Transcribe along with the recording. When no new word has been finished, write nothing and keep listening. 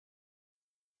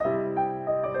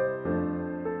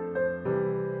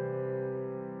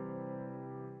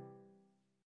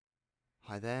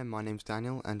Hi there, my name's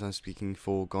Daniel and I'm speaking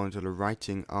for Gondola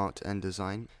Writing, Art and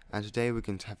Design, and today we're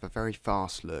going to have a very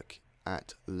fast look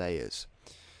at layers.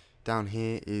 Down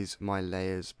here is my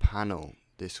layers panel.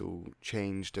 This will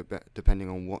change depending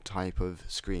on what type of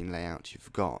screen layout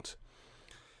you've got.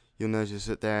 You'll notice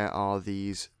that there are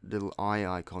these little eye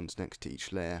icons next to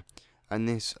each layer, and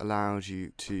this allows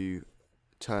you to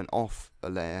turn off a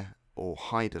layer or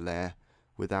hide a layer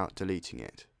without deleting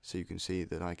it. So you can see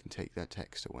that I can take that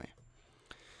text away.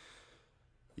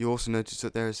 You also notice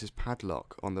that there is this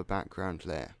padlock on the background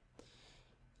layer.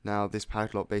 Now this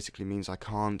padlock basically means I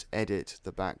can't edit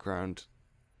the background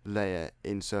layer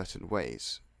in certain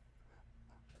ways.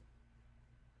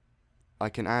 I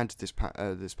can add this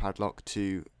padlock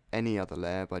to any other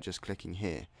layer by just clicking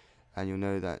here, and you'll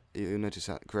notice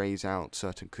that grays out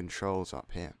certain controls up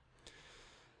here.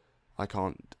 I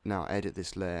can't now edit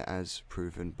this layer as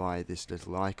proven by this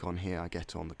little icon here I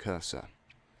get on the cursor.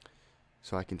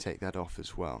 So I can take that off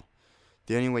as well.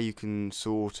 The only way you can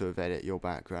sort of edit your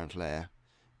background layer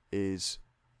is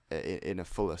in a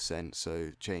fuller sense, so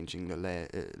changing the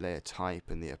layer type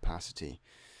and the opacity,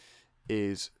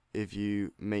 is if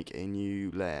you make a new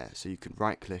layer. So you can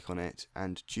right click on it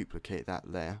and duplicate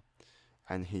that layer,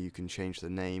 and here you can change the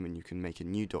name and you can make a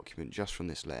new document just from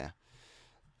this layer.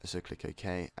 So click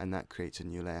OK and that creates a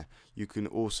new layer. You can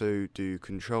also do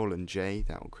Ctrl and J,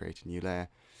 that will create a new layer.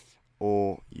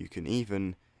 Or you can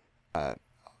even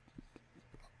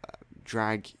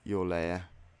drag your layer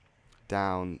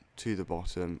down to the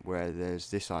bottom where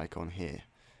there's this icon here,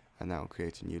 and that will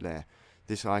create a new layer.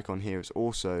 This icon here is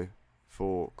also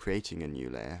for creating a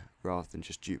new layer rather than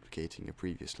just duplicating a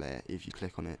previous layer if you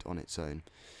click on it on its own.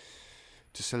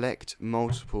 To select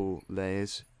multiple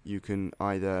layers, you can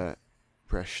either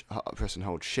press and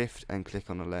hold Shift and click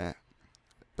on a layer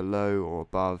below or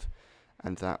above,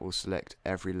 and that will select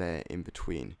every layer in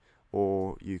between.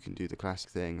 Or you can do the classic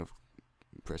thing of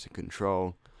pressing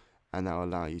Control, and that will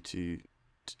allow you to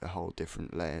hold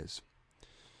different layers.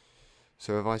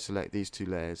 So if I select these two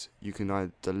layers, you can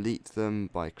either delete them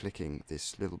by clicking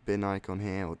this little bin icon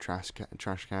here, or trash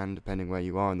can, depending where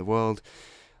you are in the world,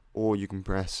 or you can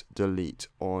press Delete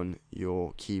on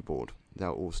your keyboard. That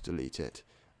will also delete it.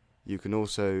 You can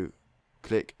also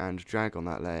click and drag on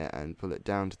that layer and pull it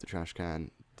down to the trash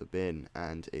can, the bin,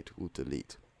 and it will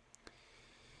delete.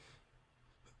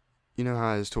 You know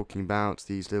how I was talking about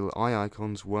these little eye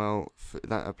icons? Well,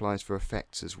 that applies for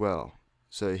effects as well.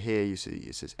 So here you see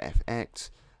it says FX,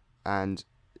 and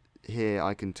here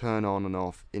I can turn on and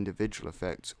off individual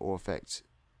effects or effects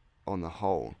on the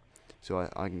whole.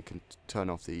 So I can turn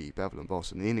off the bevel and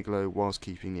emboss and the inner glow whilst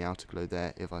keeping the outer glow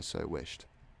there if I so wished.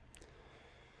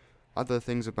 Other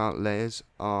things about layers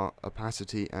are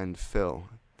opacity and fill.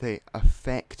 They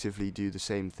effectively do the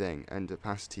same thing, and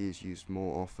opacity is used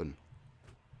more often.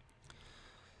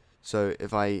 So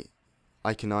if I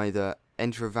can either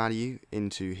enter a value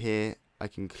into here, I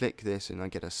can click this and I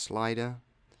get a slider,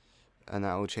 and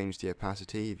that will change the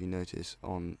opacity. If you notice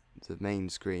on the main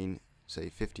screen, say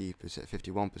 50%,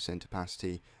 51%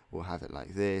 opacity, we'll have it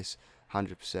like this,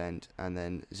 100%, and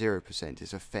then 0%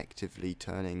 is effectively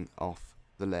turning off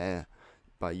the layer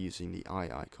by using the eye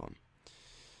icon.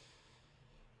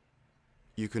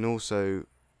 You can also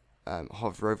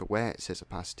hover over where it says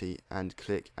opacity and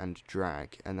click and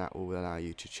drag, and that will allow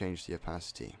you to change the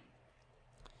opacity.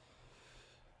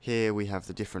 Here we have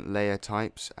the different layer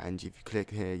types, and if you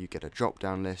click here you get a drop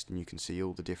down list and you can see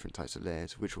all the different types of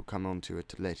layers, which we'll come on to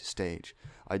at a later stage.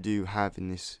 I do have in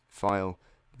this file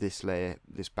this layer,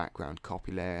 this background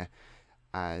copy layer,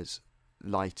 as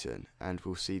lighten, and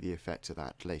we'll see the effect of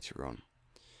that later on.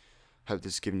 Hope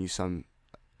this has given you some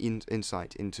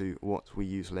insight into what we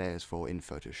use layers for in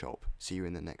Photoshop. See you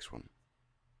in the next one.